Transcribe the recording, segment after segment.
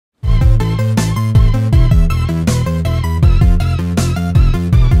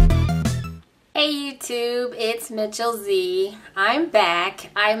YouTube, it's Mitchell Z. I'm back.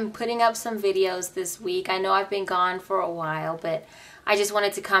 I'm putting up some videos this week. I know I've been gone for a while, but I just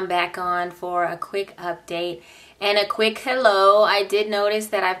wanted to come back on for a quick update and a quick hello. I did notice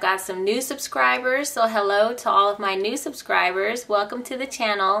that I've got some new subscribers, so hello to all of my new subscribers. Welcome to the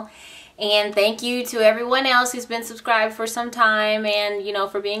channel. And thank you to everyone else who's been subscribed for some time and, you know,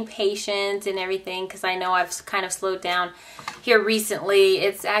 for being patient and everything, because I know I've kind of slowed down here recently.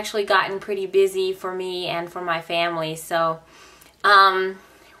 It's actually gotten pretty busy for me and for my family. So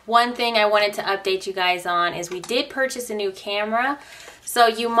one thing I wanted to update you guys on is we did purchase a new camera. So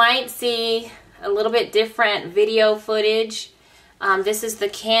you might see a little bit different video footage. This is the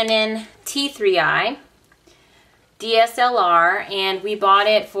Canon T3i DSLR, and we bought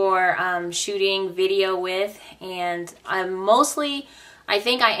it for shooting video with, and I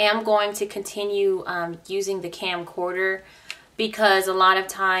think I am going to continue using the camcorder, because a lot of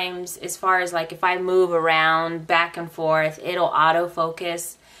times, as far as like if I move around back and forth, it'll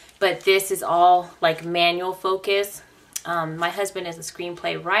autofocus, but this is all like manual focus. My husband is a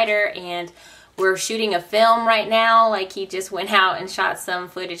screenplay writer, and we're shooting a film right now. Like, he just went out and shot some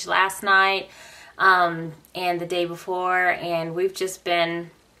footage last night and the day before, and we've just been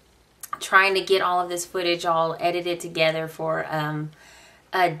trying to get all of this footage all edited together for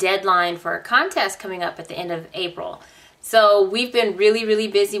a deadline for a contest coming up at the end of April. So we've been really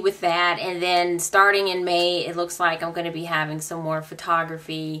busy with that, and then starting in May, it looks like I'm going to be having some more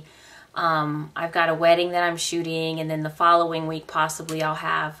photography. I've got a wedding that I'm shooting, and then the following week possibly I'll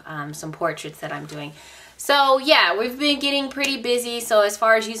have some portraits that I'm doing. So yeah, we've been getting pretty busy. So as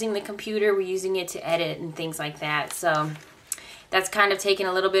far as using the computer, we're using it to edit and things like that. So that's kind of taken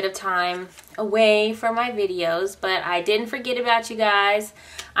a little bit of time away from my videos, but I didn't forget about you guys.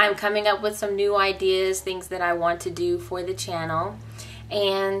 I'm coming up with some new ideas, things that I want to do for the channel.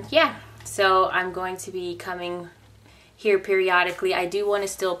 And yeah, so I'm going to be coming here periodically. I do want to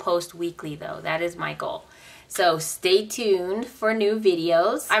still post weekly though. That is my goal. So stay tuned for new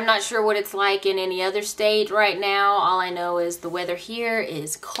videos. I'm not sure what it's like in any other state right now. All I know is the weather here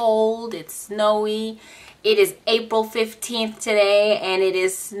is cold, it's snowy. It is April 15th today, and it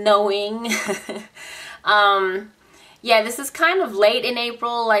is snowing. Yeah, this is kind of late in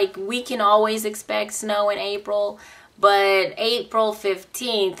April. Like, we can always expect snow in April, but April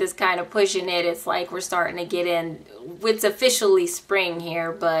 15th is kind of pushing it. It's like we're starting to get in. It's officially spring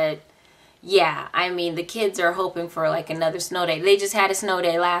here, but yeah, I mean, the kids are hoping for like another snow day. They just had a snow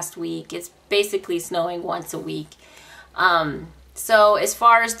day last week. It's basically snowing once a week. So as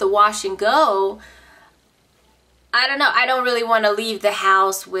far as the wash and go, I don't know. I don't really want to leave the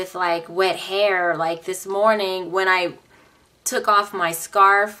house with like wet hair. Like this morning when I took off my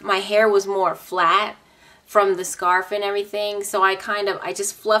scarf, my hair was more flat from the scarf and everything. So I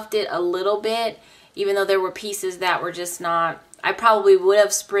just fluffed it a little bit, even though there were pieces that were just not. I probably would have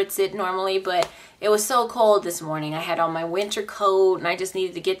spritzed it normally, but it was so cold this morning. I had on my winter coat, and I just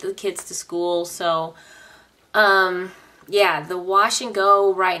needed to get the kids to school. So, yeah, the wash and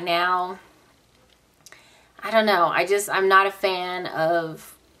go right now, I don't know. I'm not a fan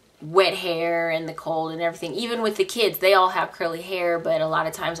of wet hair and the cold and everything. Even with the kids, they all have curly hair, but a lot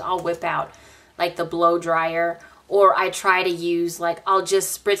of times I'll whip out like the blow dryer, or I try to use, like, I'll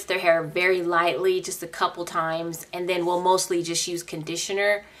just spritz their hair very lightly, just a couple times, and then we'll mostly just use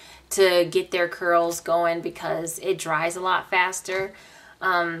conditioner to get their curls going because it dries a lot faster.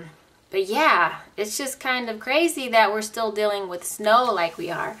 But yeah, it's just kind of crazy that we're still dealing with snow like we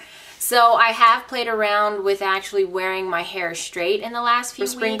are. So I have played around with actually wearing my hair straight in the last few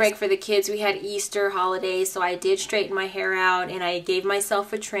weeks. For spring break for the kids, we had Easter holidays, so I did straighten my hair out, and I gave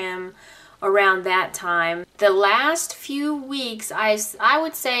myself a trim around that time. The last few weeks, I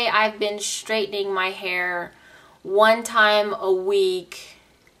would say I've been straightening my hair one time a week.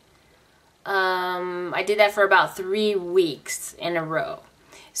 I did that for about 3 weeks in a row.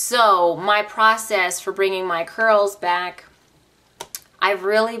 So my process for bringing my curls back, I've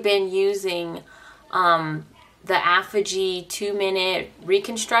really been using the Affinity 2-minute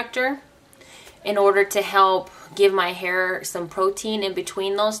Reconstructor in order to help give my hair some protein in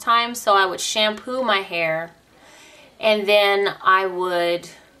between those times. So I would shampoo my hair, and then I would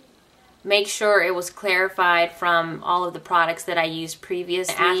make sure it was clarified from all of the products that I used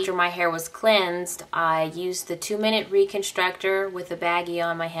previously. After my hair was cleansed, I used the 2-minute Reconstructor with a baggie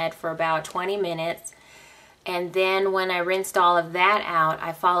on my head for about 20 minutes. And then when I rinsed all of that out,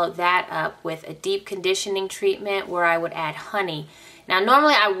 I followed that up with a deep conditioning treatment where I would add honey. Now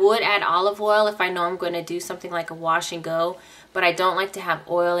normally I would add olive oil if I know I'm going to do something like a wash and go, but I don't like to have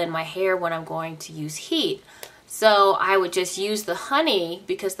oil in my hair when I'm going to use heat. So I would just use the honey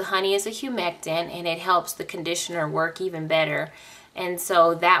because the honey is a humectant and it helps the conditioner work even better. And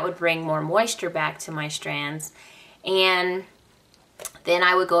so that would bring more moisture back to my strands. And then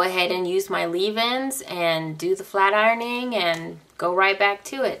I would go ahead and use my leave-ins and do the flat ironing and go right back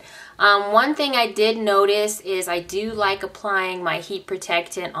to it. One thing I did notice is I do like applying my heat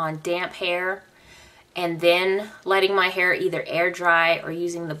protectant on damp hair and then letting my hair either air dry or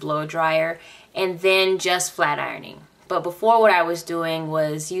using the blow dryer and then just flat ironing. But before, what I was doing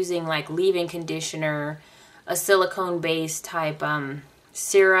was using like leave-in conditioner, a silicone-based type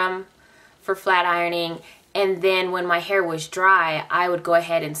serum for flat ironing, and then when my hair was dry, I would go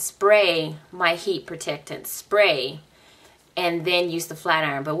ahead and spray my heat protectant spray and then use the flat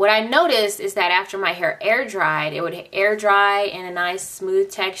iron. But what I noticed is that after my hair air dried, it would air dry in a nice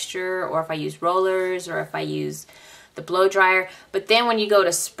smooth texture, or if I use rollers or if I use the blow dryer. But then when you go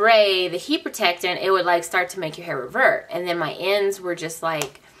to spray the heat protectant, it would like start to make your hair revert. And then my ends were just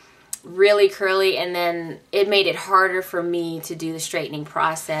like really curly, and then it made it harder for me to do the straightening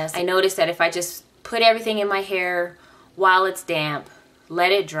process. I noticed that if I just put everything in my hair while it's damp,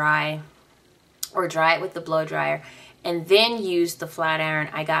 let it dry, or dry it with the blow dryer, and then use the flat iron,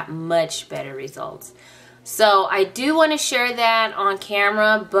 I got much better results. So I do want to share that on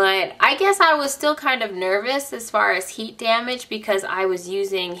camera, but I guess I was still kind of nervous as far as heat damage because I was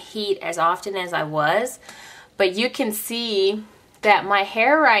using heat as often as I was. But you can see that my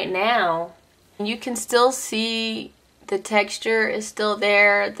hair right now, you can still see the texture is still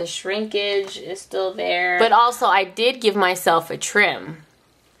there, the shrinkage is still there. But also I did give myself a trim.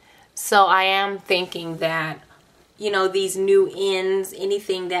 So I am thinking that, you know, these new ends,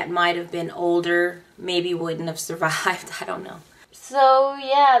 anything that might have been older, maybe wouldn't have survived. I don't know. So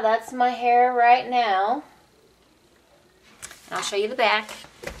yeah, that's my hair right now. I'll show you the back.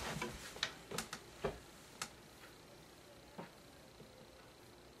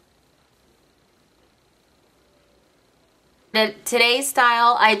 Today's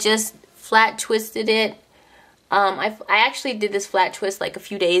style, I just flat twisted it. I actually did this flat twist like a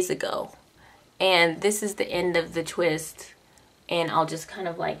few days ago. And this is the end of the twist, and I'll just kind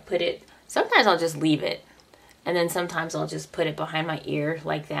of like put it, sometimes I'll just leave it, and then sometimes I'll just put it behind my ear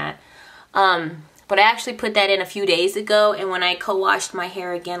like that. But I actually put that in a few days ago, and when I co-washed my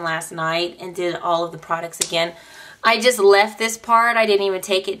hair again last night and did all of the products again, I just left this part. I didn't even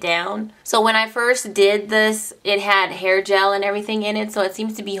take it down. So when I first did this, it had hair gel and everything in it, so it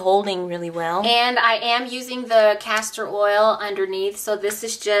seems to be holding really well. And I am using the castor oil underneath, so this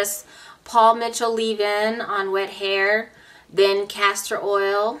is just Paul Mitchell leave-in on wet hair, then castor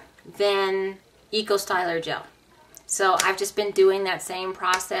oil, then Eco Styler gel. So I've just been doing that same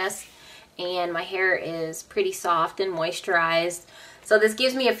process, and my hair is pretty soft and moisturized. So this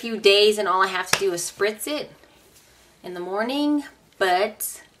gives me a few days, and all I have to do is spritz it in the morning.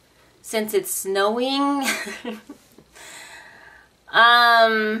 But since it's snowing,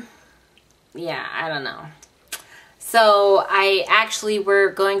 yeah, I don't know. So I actually were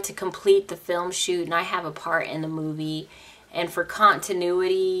going to complete the film shoot, and I have a part in the movie. And for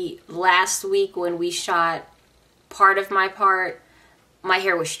continuity, last week when we shot part of my part, my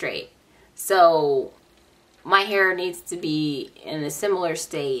hair was straight. So my hair needs to be in a similar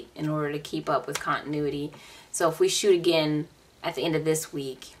state in order to keep up with continuity. So if we shoot again at the end of this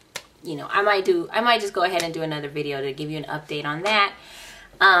week, you know, I might just go ahead and do another video to give you an update on that.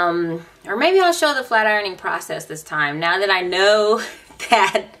 Or maybe I'll show the flat ironing process this time, now that I know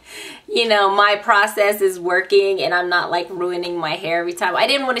that, you know, my process is working and I'm not like ruining my hair every time. I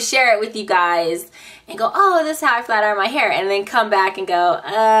didn't want to share it with you guys and go, oh, this is how I flat iron my hair, and then come back and go,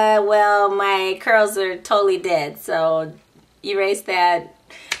 well, my curls are totally dead, so erase that,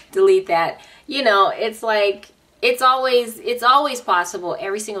 delete that. You know, it's like, it's always possible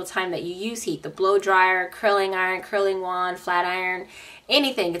every single time that you use heat, the blow dryer, curling iron, curling wand, flat iron,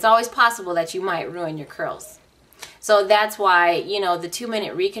 anything, it's always possible that you might ruin your curls. So that's why, you know, the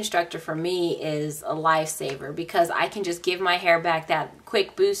 2-minute reconstructor for me is a lifesaver, because I can just give my hair back that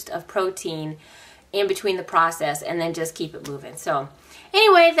quick boost of protein in between the process and then just keep it moving. So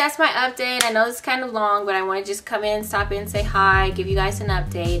anyway, that's my update. I know it's kind of long, but I want to just come in, stop in, say hi, give you guys an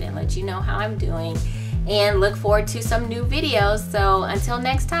update, and let you know how I'm doing, and look forward to some new videos. So until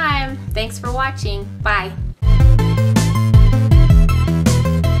next time, thanks for watching. Bye.